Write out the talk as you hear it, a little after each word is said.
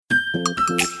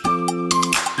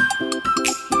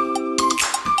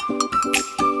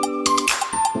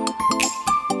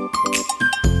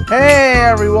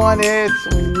everyone, it's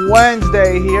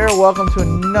Wednesday here. Welcome to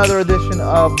another edition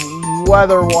of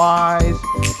Weatherwise.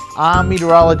 I'm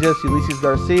meteorologist Ulysses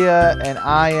Garcia, and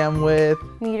I am with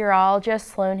meteorologist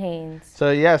Sloan Haynes. So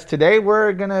yes, today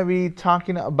we're going to be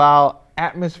talking about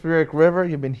atmospheric river.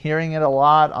 You've been hearing it a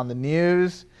lot on the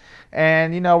news.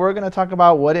 And, we're going to talk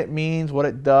about what it means, what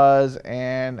it does,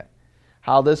 and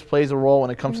how this plays a role when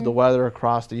it comes to the weather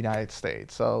across the United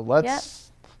States. So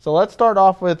let's start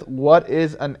off with what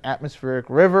is an atmospheric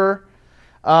river.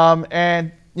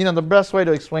 The best way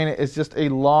to explain it is just a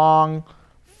long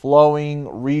flowing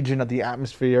region of the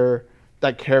atmosphere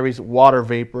that carries water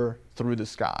vapor through the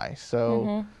sky.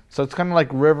 So it's kind of like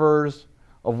rivers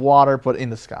of water but in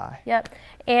the sky. Yep.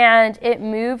 And it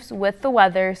moves with the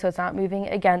weather, so it's not moving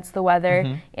against the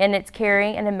weather, and it's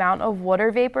carrying an amount of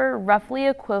water vapor roughly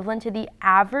equivalent to the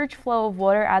average flow of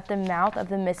water at the mouth of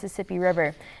the Mississippi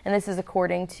River. And this is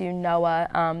according to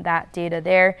NOAA, that data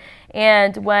there.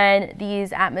 And when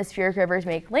these atmospheric rivers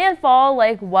make landfall,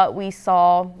 like what we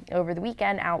saw over the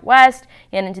weekend out west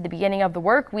and into the beginning of the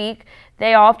work week,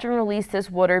 they often release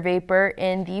this water vapor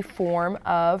in the form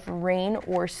of rain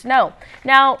or snow.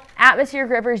 Now, atmospheric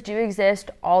rivers do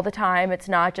exist all the time. It's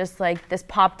not just like this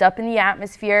popped up in the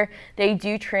atmosphere. They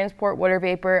do transport water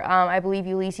vapor. I believe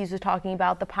Ulysses was talking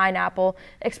about the Pineapple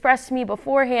Express to me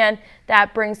beforehand.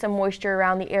 That brings some moisture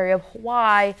around the area of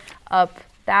Hawaii up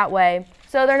that way.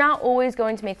 So they're not always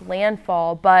going to make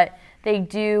landfall, but they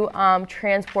do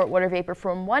transport water vapor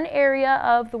from one area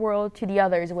of the world to the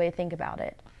other is a way to think about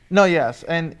it. No, yes.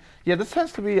 And this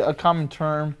tends to be a common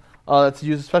term that's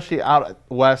used especially out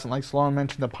west, and like Sloan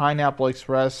mentioned, the Pineapple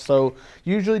Express. So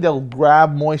usually they'll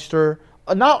grab moisture,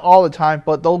 not all the time,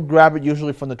 but they'll grab it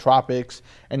usually from the tropics,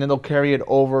 and then they'll carry it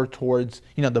over towards,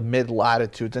 the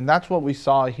mid-latitudes. And that's what we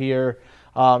saw here,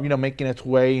 making its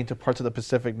way into parts of the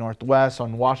Pacific Northwest,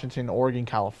 on Washington, Oregon,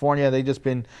 California. They've just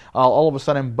been all of a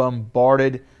sudden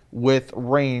bombarded with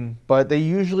rain, but they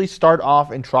usually start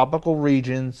off in tropical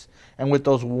regions, and with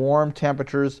those warm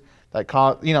temperatures that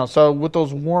cause, so with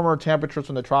those warmer temperatures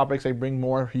from the tropics, they bring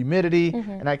more humidity,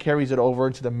 and that carries it over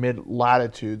into the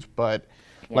mid-latitudes. But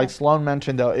like Sloan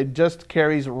mentioned, though, it just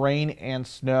carries rain and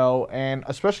snow, and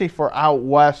especially for out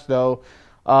west, though,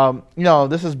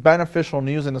 this is beneficial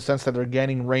news in the sense that they're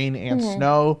getting rain and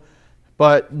snow,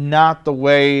 but not the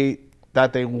way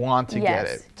that they want to get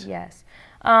it. Yes.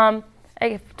 I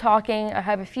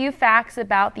have a few facts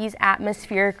about these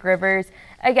atmospheric rivers.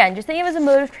 Again, just think of it as a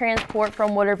mode of transport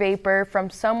from water vapor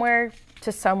from somewhere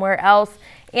to somewhere else.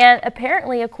 And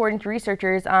apparently, according to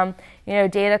researchers,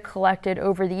 data collected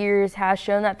over the years has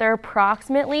shown that they're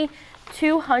approximately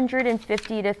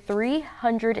 250 to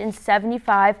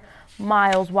 375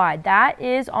 miles wide. That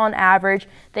is on average.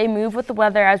 They move with the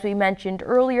weather, as we mentioned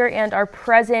earlier, and are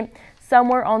present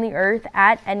somewhere on the earth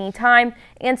at any time.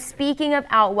 And speaking of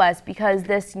out west, because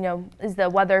this, is the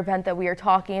weather event that we are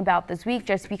talking about this week,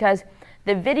 just because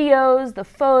the videos, the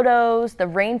photos, the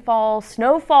rainfall,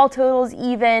 snowfall totals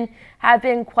even have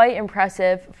been quite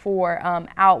impressive for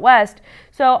out west.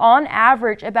 So on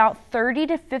average, about 30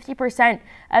 to 50%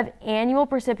 of annual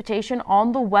precipitation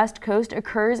on the west coast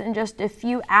occurs in just a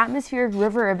few atmospheric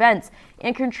river events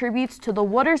and contributes to the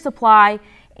water supply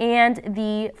and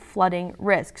the flooding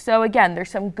risk. So again, there's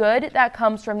some good that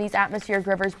comes from these atmospheric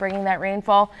rivers bringing that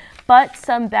rainfall, but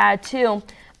some bad too.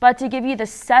 But to give you the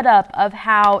setup of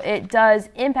how it does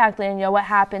impact land, what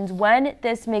happens when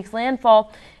this makes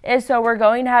landfall is, so we're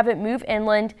going to have it move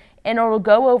inland and it will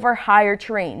go over higher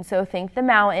terrain. So think the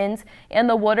mountains, and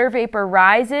the water vapor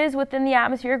rises within the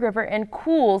atmospheric river and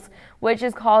cools, which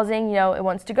is causing, it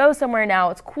wants to go somewhere now,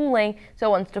 it's cooling, so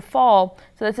it wants to fall.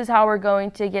 So this is how we're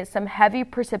going to get some heavy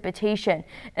precipitation.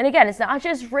 And again, it's not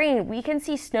just rain. We can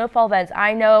see snowfall events.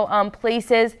 I know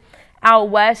places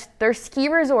out west, their ski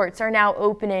resorts are now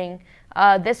opening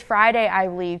this Friday, I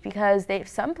believe, because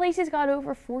some places got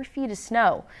over 4 feet of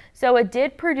snow. So it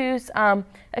did produce a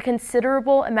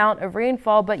considerable amount of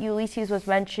rainfall, but Ulysses was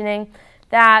mentioning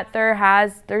that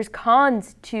there's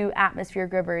cons to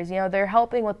atmospheric rivers. They're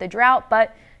helping with the drought,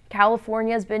 but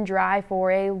California's been dry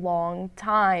for a long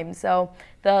time. So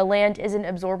the land isn't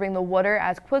absorbing the water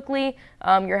as quickly.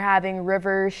 You're having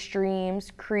rivers,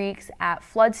 streams, creeks at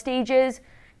flood stages,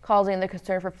 causing the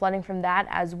concern for flooding from that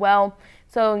as well.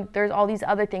 So there's all these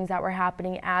other things that were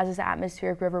happening as this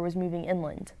atmospheric river was moving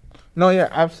inland. No, yeah,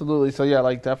 absolutely. So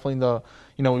definitely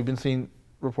we've been seeing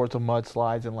reports of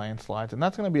mudslides and landslides, and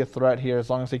that's going to be a threat here as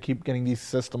long as they keep getting these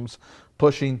systems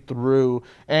pushing through.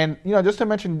 And, just to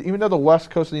mention, even though the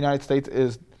west coast of the United States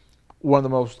is one of the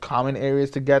most common areas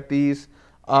to get these,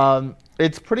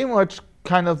 it's pretty much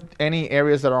kind of any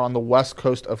areas that are on the west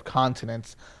coast of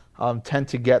continents. tend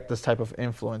to get this type of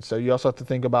influence. So you also have to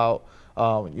think about,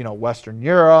 Western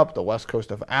Europe, the west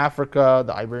coast of Africa,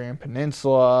 the Iberian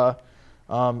Peninsula,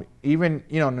 even,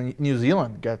 New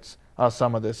Zealand gets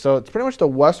some of this. So it's pretty much the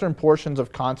western portions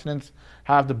of continents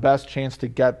have the best chance to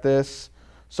get this.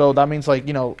 So that means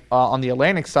on the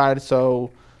Atlantic side,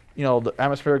 so, the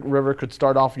atmospheric river could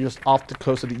start off just off the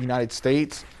coast of the United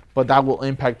States, but that will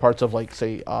impact parts of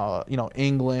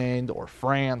England or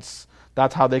France.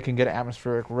 That's how they can get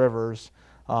atmospheric rivers.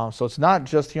 So it's not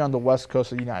just here on the west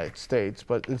coast of the United States,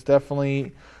 but it's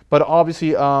definitely, but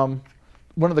obviously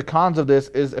one of the cons of this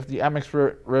is if the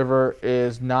atmospheric river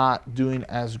is not doing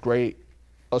as great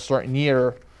a certain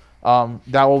year,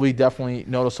 that will be definitely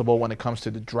noticeable when it comes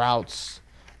to the droughts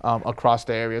across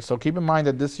the area. So keep in mind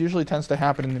that this usually tends to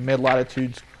happen in the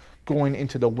mid-latitudes going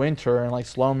into the winter, and like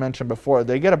Sloan mentioned before,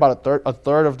 they get about a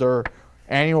third of their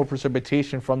annual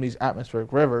precipitation from these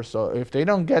atmospheric rivers. So if they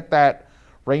don't get that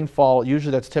rainfall,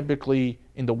 usually that's typically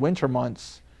in the winter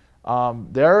months,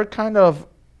 they're kind of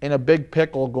in a big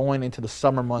pickle going into the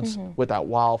summer months with that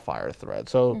wildfire threat.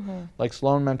 So like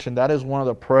Sloan mentioned, that is one of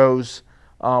the pros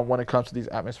when it comes to these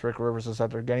atmospheric rivers, is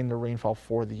that they're getting the rainfall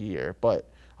for the year. But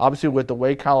obviously with the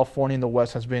way California and the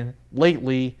West has been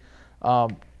lately,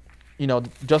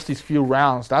 just these few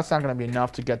rounds, that's not going to be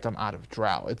enough to get them out of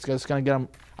drought. It's just going to get them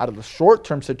out of the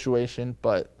short-term situation,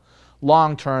 but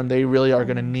long-term, they really are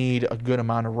going to need a good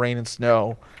amount of rain and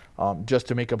snow just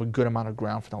to make up a good amount of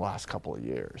ground for the last couple of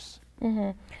years.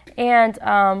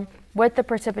 And with the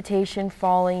precipitation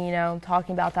falling,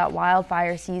 talking about that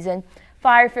wildfire season,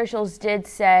 fire officials did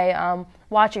say,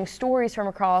 watching stories from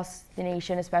across the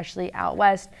nation, especially out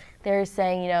west, they're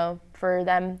saying, for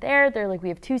them they're like, we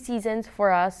have two seasons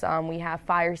for us. We have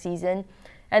fire season,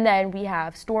 and then we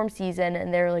have storm season,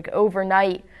 and they're like,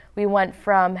 overnight, we went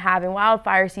from having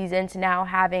wildfire season to now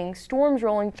having storms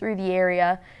rolling through the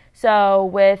area. So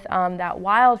with that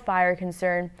wildfire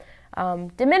concern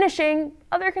diminishing,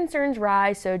 other concerns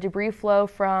rise. So debris flow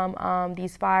from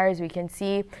these fires, we can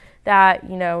see that,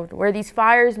 where these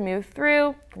fires move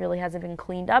through really hasn't been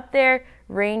cleaned up there.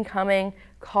 Rain coming,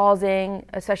 causing,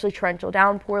 especially torrential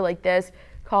downpour like this,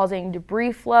 causing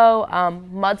debris flow,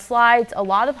 mudslides. A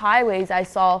lot of highways I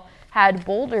saw had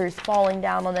boulders falling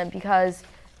down on them because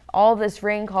all of this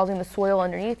rain causing the soil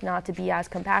underneath not to be as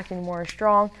compact anymore or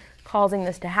strong, causing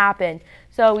this to happen.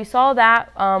 So we saw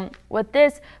that with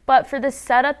this, but for the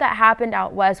setup that happened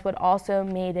out west, what also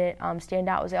made it stand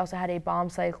out was they also had a bomb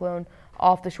cyclone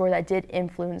off the shore that did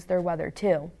influence their weather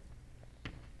too.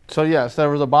 So yes, there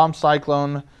was a bomb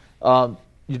cyclone,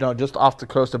 just off the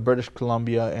coast of British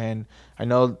Columbia, and I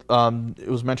know it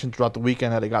was mentioned throughout the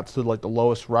weekend that it got to like the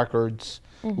lowest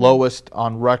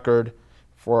on record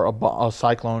for a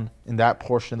cyclone in that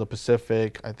portion of the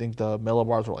Pacific. I think the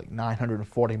millibars were like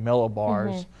 940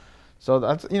 millibars. So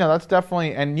that's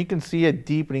definitely, and you can see it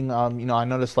deepening. I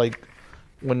noticed like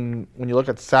when you look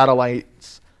at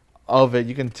satellites of it,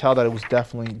 you can tell that it was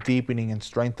definitely deepening and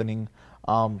strengthening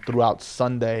throughout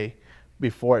Sunday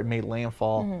before it made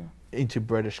landfall into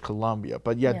British Columbia.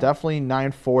 But yeah, definitely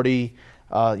 940.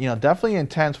 Definitely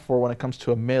intense for when it comes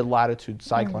to a mid-latitude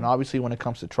cyclone. Obviously, when it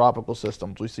comes to tropical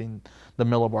systems, we've seen the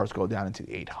millibars go down into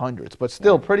the 800s, but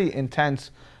still pretty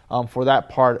intense for that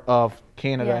part of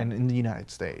Canada and in the United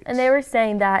States. And they were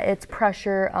saying that its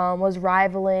pressure was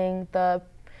rivaling the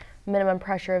minimum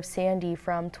pressure of Sandy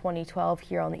from 2012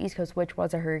 here on the East Coast, which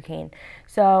was a hurricane.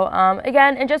 So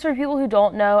again, and just for people who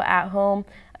don't know at home,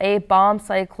 a bomb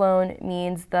cyclone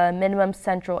means the minimum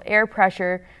central air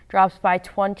pressure drops by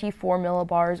 24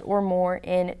 millibars or more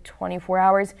in 24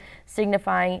 hours,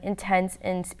 signifying intense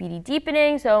and speedy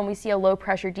deepening. So when we see a low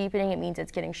pressure deepening, it means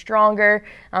it's getting stronger.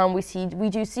 We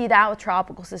do see that with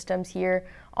tropical systems here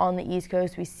on the East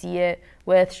Coast. We see it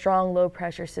with strong low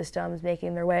pressure systems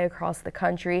making their way across the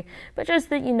country. But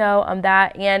just that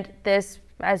that, and this,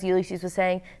 as Ulysses was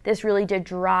saying, this really did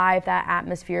drive that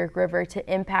atmospheric river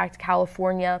to impact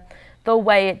California the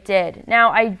way it did. Now,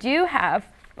 I do have,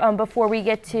 before we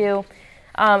get to,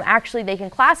 actually they can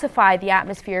classify the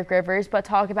atmospheric rivers, but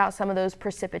talk about some of those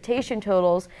precipitation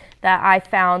totals that I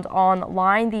found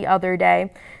online the other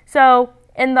day. So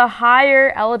in the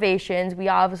higher elevations, we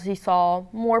obviously saw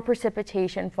more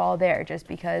precipitation fall there just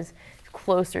because it's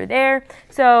closer there.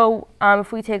 So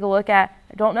if we take a look at,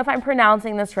 I don't know if I'm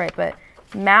pronouncing this right, but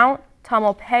Mount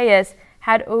Tamalpais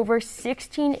had over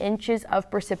 16 inches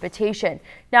of precipitation.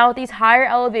 Now, with these higher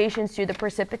elevations too, the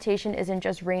precipitation isn't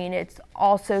just rain, it's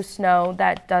also snow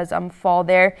that does fall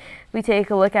there. We take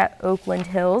a look at Oakland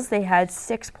Hills. They had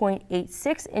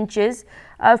 6.86 inches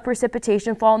of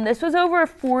precipitation fall, and this was over a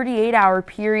 48-hour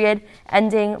period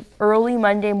ending early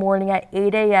Monday morning at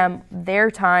 8 a.m. their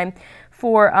time.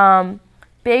 For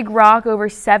Big Rock, over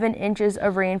 7 inches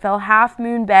of rain fell. Half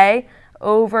Moon Bay,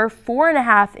 over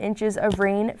 4.5 inches of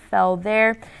rain fell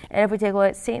there. And if we take a look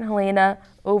at St. Helena,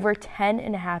 over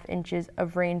 10.5 inches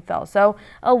of rain fell. So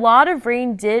a lot of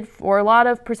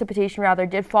precipitation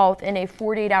did fall within a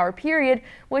 48-hour period,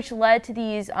 which led to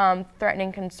these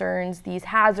threatening concerns, these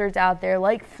hazards out there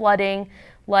like flooding,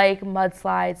 like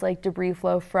mudslides, like debris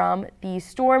flow from these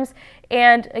storms.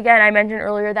 And again, I mentioned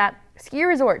earlier that ski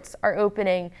resorts are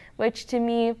opening, which to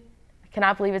me,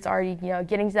 cannot believe it's already,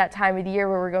 getting to that time of the year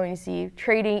where we're going to see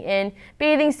trading in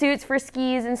bathing suits for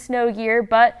skis and snow gear,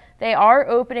 but they are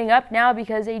opening up now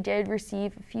because they did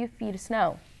receive a few feet of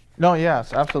snow. No,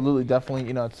 yes, absolutely, definitely.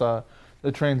 It's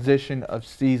the transition of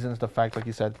seasons, the fact, like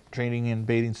you said, trading in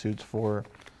bathing suits for,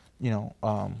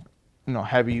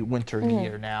 heavy winter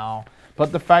gear now.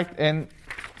 But the fact, and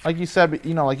like you said,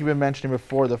 like you've been mentioning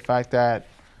before, the fact that,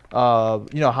 how,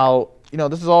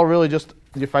 this is all really just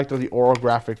the effect of the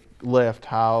orographic lift,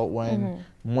 how when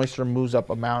moisture moves up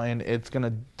a mountain, it's going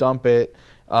to dump it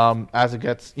as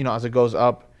it goes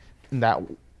up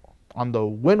on the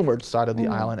windward side of the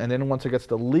island. And then once it gets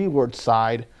to the leeward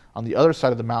side, on the other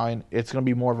side of the mountain, it's going to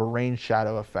be more of a rain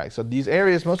shadow effect. So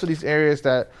most of these areas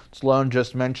that Sloan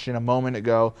just mentioned a moment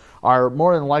ago are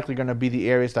more than likely going to be the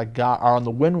areas that are on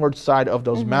the windward side of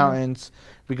those mountains,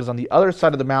 because on the other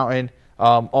side of the mountain,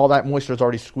 all that moisture is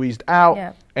already squeezed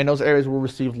out, and those areas will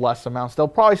receive less amounts. They'll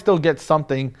probably still get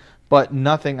something, but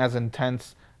nothing as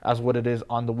intense as what it is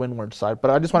on the windward side.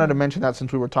 But I just wanted to mention that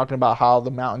since we were talking about how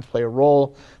the mountains play a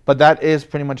role, but that is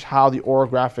pretty much how the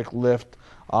orographic lift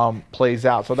plays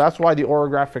out. So that's why the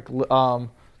orographic,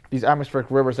 these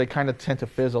atmospheric rivers, they kind of tend to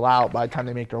fizzle out by the time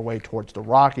they make their way towards the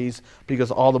Rockies,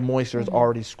 because all the moisture is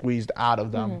already squeezed out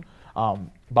of them.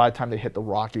 By the time they hit the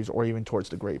Rockies or even towards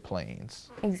the Great Plains.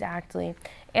 Exactly.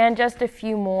 And just a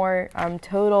few more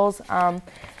totals.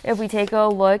 If we take a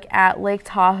look at Lake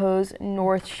Tahoe's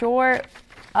North Shore,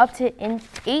 up to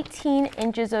 18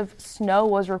 inches of snow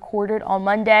was recorded on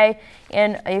Monday,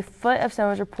 and a foot of snow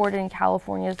was reported in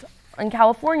California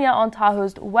on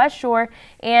Tahoe's West Shore,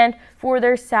 and for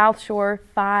their South Shore,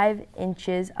 5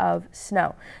 inches of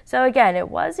snow. So again, it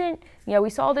wasn't, we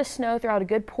saw this snow throughout a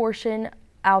good portion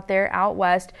out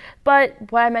west, but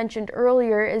what I mentioned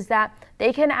earlier is that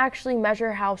they can actually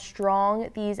measure how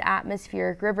strong these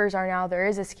atmospheric rivers are now. There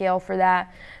is a scale for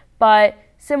that, but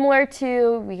similar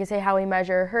to, we can say how we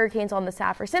measure hurricanes on the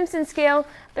Saffir-Simpson scale,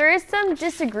 there is some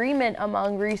disagreement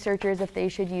among researchers if they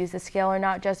should use the scale or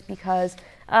not, just because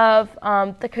of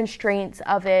the constraints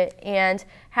of it and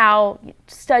how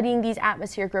studying these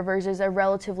atmospheric rivers is a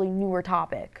relatively newer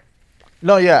topic.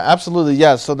 No, yeah, absolutely,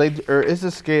 yeah. So there is a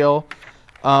scale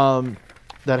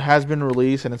that has been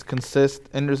released, and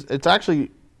it's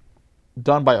actually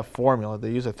done by a formula.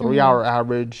 They use a 3-hour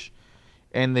average,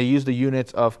 and they use the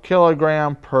units of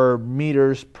kilogram per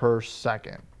meters per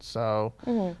second. So,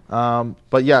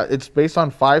 but yeah, it's based on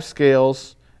 5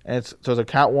 scales, and there's a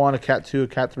Cat 1, a Cat 2, a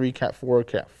Cat 3, Cat 4, a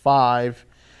Cat 5,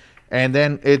 and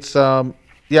then it's and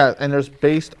there's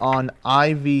based on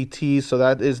IVT, so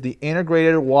that is the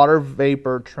integrated water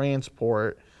vapor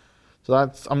transport. So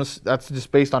that's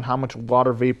just based on how much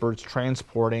water vapor it's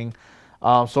transporting.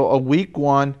 So a weak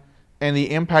one, and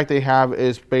the impact they have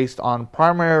is based on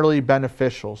primarily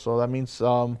beneficial. So that means,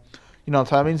 so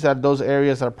that means that those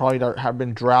areas that have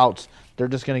been droughts, they're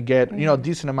just going to get a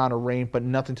decent amount of rain, but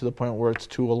nothing to the point where it's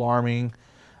too alarming.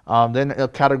 Then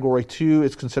category 2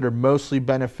 is considered mostly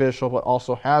beneficial, but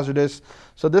also hazardous.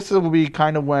 So this will be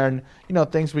kind of when,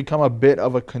 things become a bit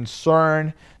of a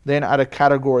concern. Then at a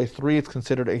category 3, it's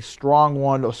considered a strong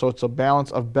one. So it's a balance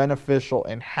of beneficial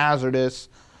and hazardous.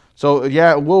 So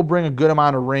yeah, it will bring a good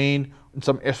amount of rain,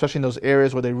 especially in those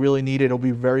areas where they really need it. It'll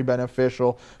be very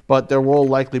beneficial, but there will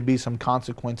likely be some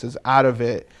consequences out of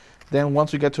it. Then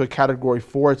once we get to a category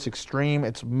 4, it's extreme.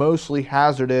 It's mostly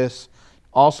hazardous,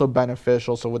 also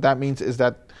beneficial. So what that means is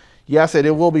that, yes,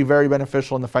 it will be very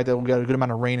beneficial in the fact that we'll get a good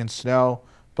amount of rain and snow,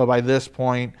 but by this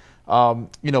point,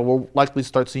 we'll likely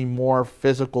start seeing more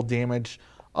physical damage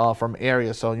from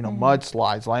areas. So,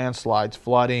 mudslides, landslides,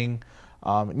 flooding,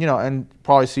 and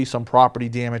probably see some property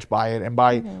damage by it. And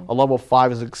by a level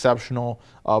 5 is exceptional,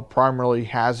 primarily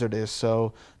hazardous.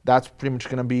 So that's pretty much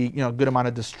going to be, a good amount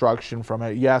of destruction from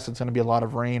it. Yes, it's going to be a lot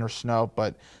of rain or snow,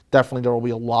 but definitely there will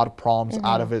be a lot of problems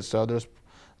out of it. So there's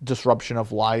disruption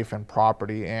of life and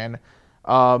property. And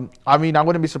I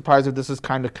wouldn't be surprised if this is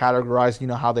kind of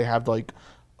categorized, how they have like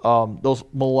those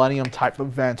millennium type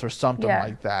events or something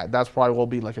like that. That's probably will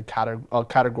be like a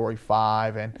category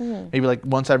 5, and maybe like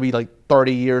once every like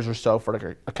 30 years or so for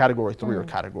like a category 3 or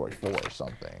category 4 or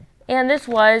something. And this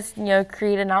was,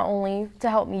 created not only to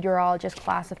help meteorologists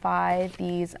classify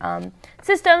these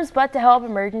systems, but to help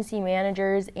emergency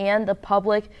managers and the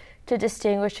public to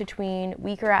distinguish between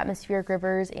weaker atmospheric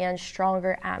rivers and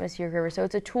stronger atmospheric rivers. So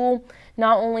it's a tool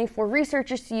not only for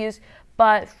researchers to use,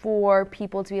 but for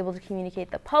people to be able to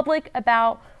communicate the public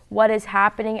about what is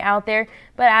happening out there.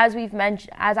 But as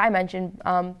I mentioned,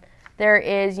 there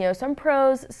is, some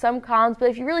pros, some cons. But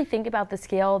if you really think about the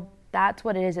scale, that's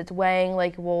what it is. It's weighing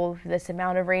like, will this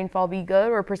amount of rainfall be good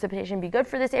or precipitation be good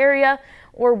for this area,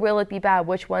 or will it be bad?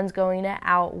 Which one's going to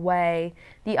outweigh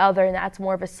the other? And that's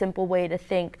more of a simple way to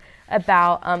think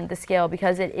about the scale,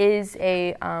 because it is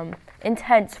a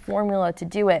intense formula to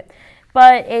do it.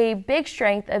 But a big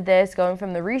strength of this, going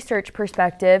from the research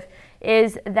perspective,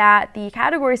 is that the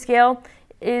category scale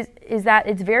is that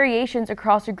its variations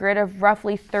across a grid of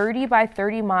roughly 30 by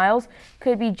 30 miles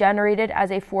could be generated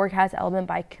as a forecast element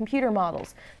by computer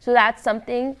models. So that's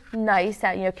something nice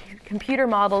that computer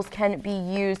models can be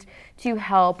used to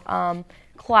help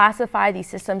classify these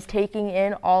systems, taking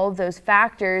in all of those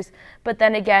factors. But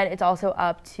then again, it's also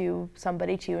up to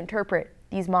somebody to interpret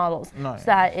these models. Nice. So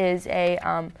that is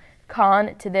a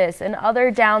con to this. And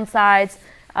other downsides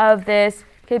of this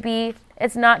could be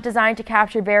it's not designed to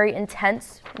capture very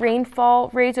intense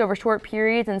rainfall rates over short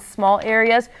periods in small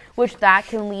areas, which that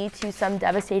can lead to some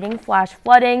devastating flash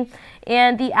flooding.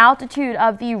 And the altitude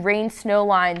of the rain-snow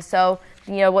line, so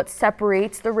what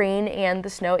separates the rain and the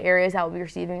snow areas that will be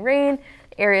receiving rain,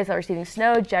 areas that are receiving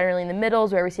snow, generally in the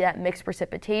middles where we see that mixed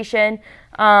precipitation,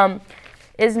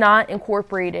 is not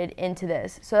incorporated into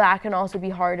this. So that can also be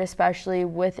hard, especially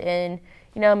within,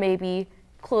 maybe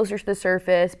closer to the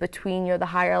surface, between the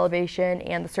higher elevation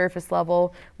and the surface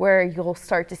level, where you'll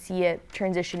start to see it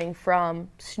transitioning from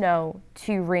snow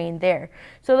to rain there.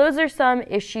 So those are some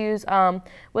issues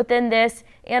within this.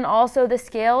 And also the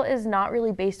scale is not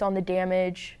really based on the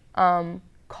damage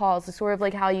caused. It's sort of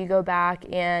like how you go back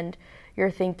and you're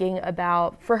thinking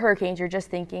about, for hurricanes, you're just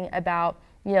thinking about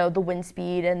the wind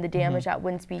speed and the damage that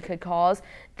wind speed could cause.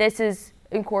 This is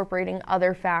incorporating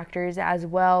other factors as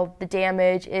well. The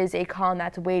damage is a con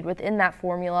that's weighed within that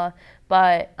formula,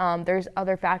 but there's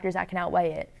other factors that can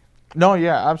outweigh it. No,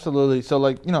 yeah, absolutely. So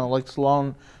like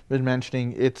Sloan was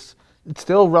mentioning, it's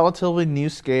still a relatively new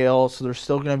scale, so there's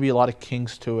still going to be a lot of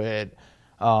kinks to it.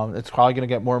 It's probably going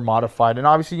to get more modified. And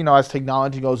obviously, as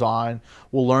technology goes on,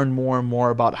 we'll learn more and more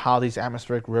about how these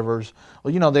atmospheric rivers,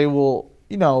 they will,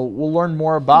 we'll learn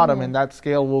more about them, and that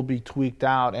scale will be tweaked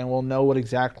out, and we'll know what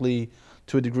exactly,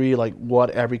 to a degree, like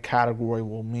what every category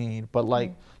will mean. But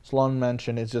like Sloan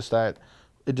mentioned, it's just that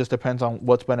it just depends on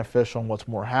what's beneficial and what's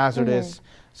more hazardous.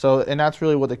 So, and that's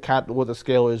really what the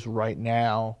scale is right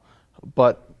now.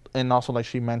 But, and also like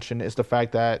she mentioned, is the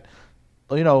fact that,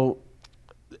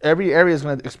 every area is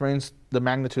going to experience the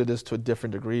magnitude of this to a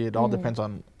different degree. It all depends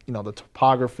on, the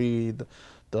topography,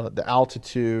 the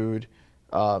altitude,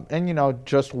 and,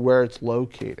 just where it's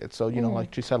located. So,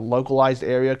 like she said, localized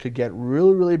area could get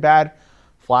really, really bad.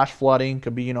 Flash flooding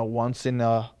could be, once in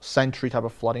a century type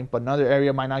of flooding, but another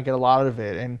area might not get a lot of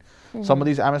it. And some of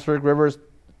these atmospheric rivers,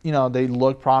 they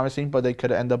look promising, but they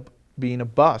could end up being a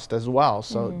bust as well.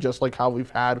 So just like how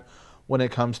we've had when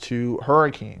it comes to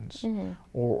hurricanes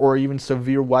or even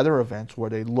severe weather events where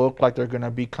they look like they're going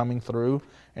to be coming through,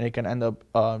 and it can end up,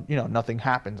 nothing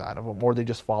happens out of them, or they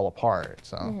just fall apart.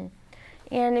 So.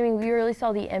 And we really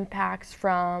saw the impacts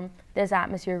from this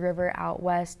atmospheric river out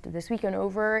west this weekend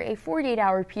over a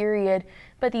 48-hour period,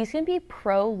 but these can be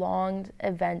prolonged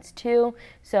events too.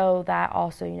 So that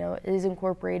also, is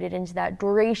incorporated into that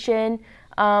duration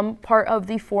part of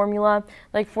the formula.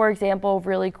 Like for example,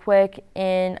 really quick,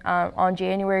 on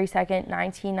January 2nd,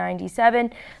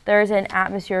 1997, there's an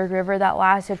atmospheric river that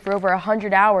lasted for over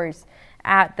 100 hours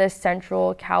at the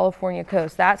central California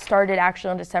coast. That started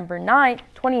actually on December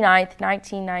 29th,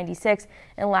 1996,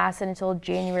 and lasted until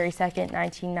January 2nd,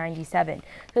 1997.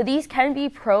 So these can be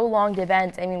prolonged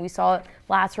events. We saw it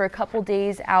last for a couple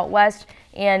days out west,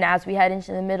 and as we head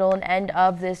into the middle and end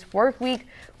of this work week,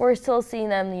 we're still seeing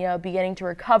them, beginning to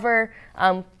recover,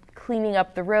 cleaning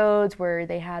up the roads where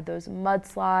they had those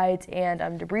mudslides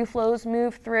and debris flows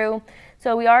move through.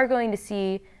 So we are going to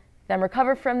see them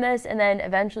recover from this, and then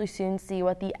eventually soon see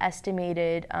what the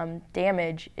estimated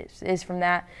damage is from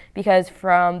that, because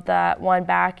from that one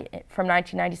back from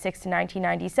 1996 to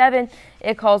 1997,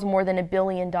 it caused more than $1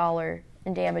 billion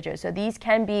in damages. So these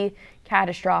can be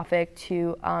catastrophic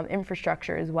to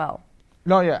infrastructure as well.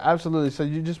 No, yeah, absolutely. So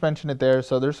you just mentioned it there.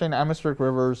 So they're saying atmospheric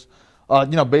rivers,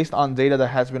 based on data that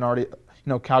has been already,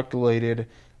 calculated,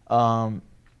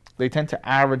 they tend to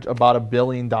average about $1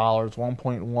 billion,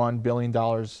 $1.1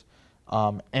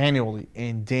 billion annually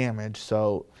in damage.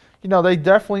 So, they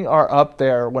definitely are up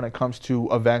there when it comes to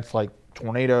events like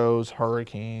tornadoes,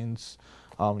 hurricanes,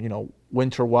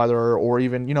 winter weather, or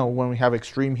even, when we have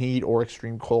extreme heat or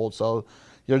extreme cold. So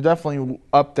you're definitely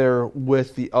up there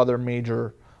with the other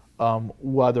major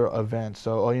weather events.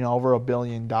 So, over $1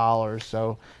 billion.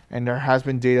 So, and there has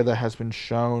been data that has been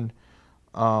shown,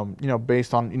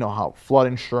 based on, how flood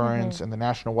insurance and the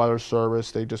National Weather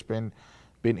Service, they've just been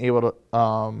able to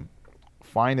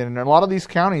find it. And a lot of these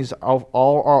counties are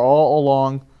all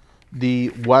along the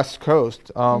West Coast.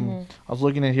 I was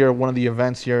looking at here one of the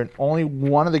events here, and only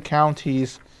one of the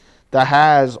counties that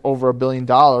has over $1 billion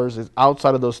is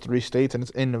outside of those 3 states, and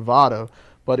it's in Nevada.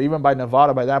 But even by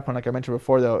Nevada, by that point, like I mentioned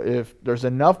before, though, if there's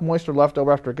enough moisture left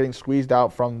over after getting squeezed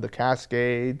out from the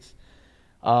Cascades,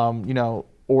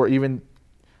 or even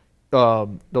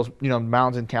those,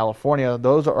 mountains in California,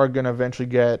 those are going to eventually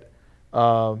get,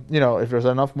 if there's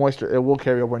enough moisture, it will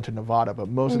carry over into Nevada. But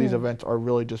most of these events are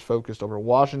really just focused over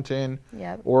Washington,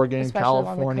 Oregon, especially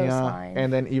California,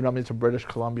 and then even up into British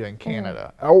Columbia and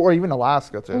Canada, or even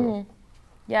Alaska, too.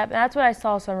 Yep, and that's what I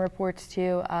saw some reports,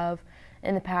 too, of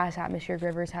in the past, atmospheric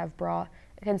rivers have brought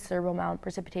a considerable amount of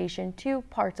precipitation to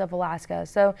parts of Alaska.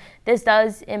 So this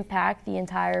does impact the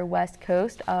entire west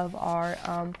coast of our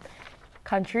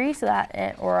country,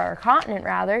 or our continent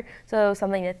rather. So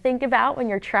something to think about when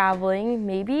you're traveling.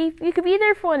 Maybe you could be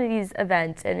there for one of these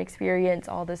events and experience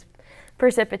all this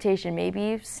precipitation,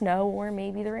 maybe snow or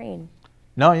maybe the rain.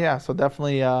 No, yeah. So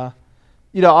definitely,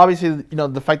 obviously,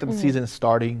 the fact that the season is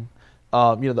starting,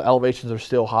 the elevations are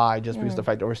still high just because of the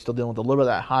fact that we're still dealing with a little bit of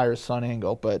that higher sun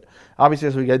angle. But obviously,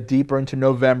 as we get deeper into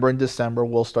November and December,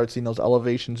 we'll start seeing those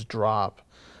elevations drop.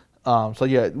 So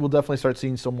yeah, we'll definitely start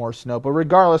seeing some more snow. But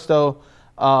regardless, though,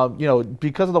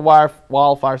 because of the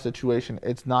wildfire situation,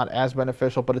 it's not as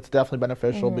beneficial, but it's definitely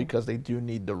beneficial because they do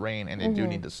need the rain and they do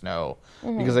need the snow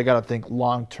because they got to think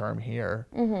long term here.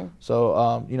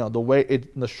 So, the way in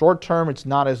the short term, it's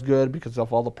not as good because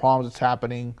of all the problems that's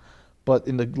happening, but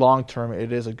in the long term,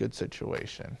 it is a good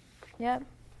situation. Yep.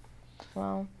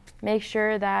 Well, make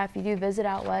sure that if you do visit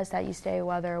out west that you stay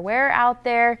weather aware out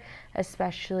there,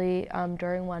 especially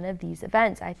during one of these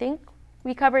events. I think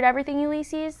we covered everything,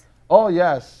 Ulysses. Oh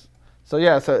yes. So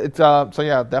it's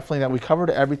definitely that we covered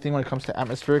everything when it comes to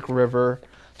atmospheric river.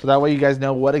 So that way you guys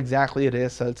know what exactly it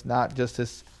is. So it's not just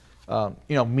this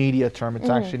media term. It's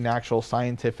actually an actual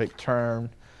scientific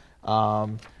term.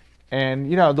 And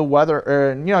the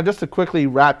weather, just to quickly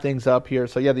wrap things up here.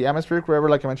 So yeah, the atmospheric river,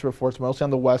 like I mentioned before, it's mostly on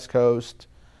the west coast.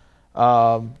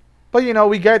 But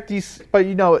we get these. But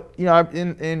in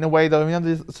a way though,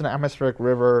 it's an atmospheric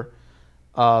river.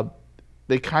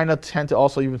 They kind of tend to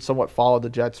also even somewhat follow the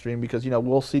jet stream because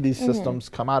we'll see these systems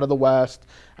come out of the west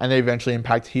and they eventually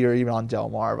impact here, even on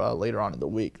Delmarva later on in the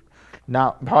week.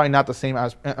 Now, probably not the same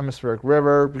as atmospheric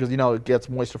river because it gets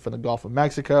moisture from the Gulf of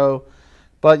Mexico.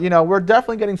 But we're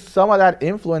definitely getting some of that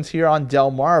influence here on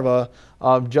Delmarva,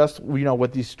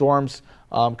 with these storms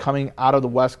coming out of the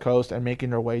west coast and making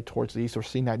their way towards the east. We're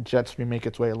seeing that jet stream make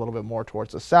its way a little bit more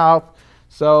towards the south.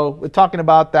 So we're talking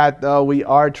about that, though. We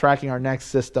are tracking our next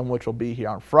system, which will be here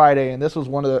on Friday. And this was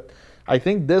I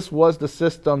think this was the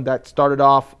system that started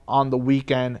off on the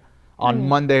weekend on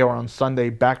Monday or on Sunday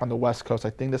back on the west coast. I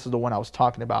think this is the one I was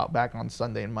talking about back on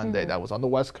Sunday and Monday. That was on the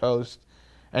west coast.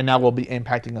 And now will be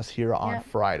impacting us here on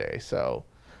Friday. So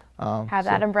have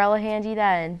that umbrella handy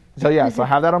then. So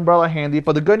have that umbrella handy.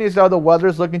 But the good news, though, the weather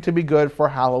is looking to be good for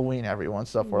Halloween, everyone.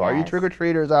 So for all you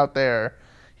trick-or-treaters out there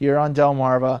here on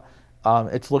Delmarva,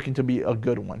 it's looking to be a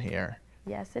good one here.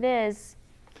 Yes, it is.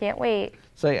 Can't wait.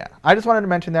 So yeah, I just wanted to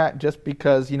mention that just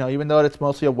because, even though it's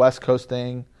mostly a West Coast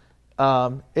thing,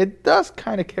 it does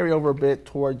kind of carry over a bit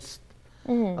towards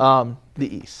the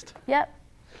East. Yep.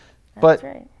 That's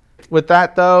right. With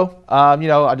that, though, I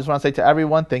just want to say to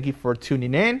everyone, thank you for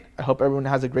tuning in. I hope everyone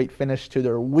has a great finish to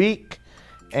their week.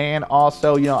 And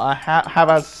also, have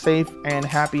a safe and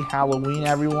happy Halloween,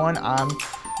 everyone. I'm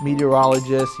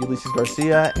meteorologist Ulysses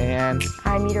Garcia, and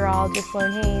I'm meteorologist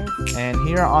Sloan Haynes. And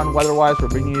here on Weatherwise, we're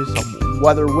bringing you some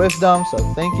weather wisdom. So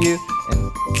thank you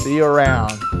and see you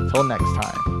around. Until next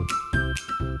time.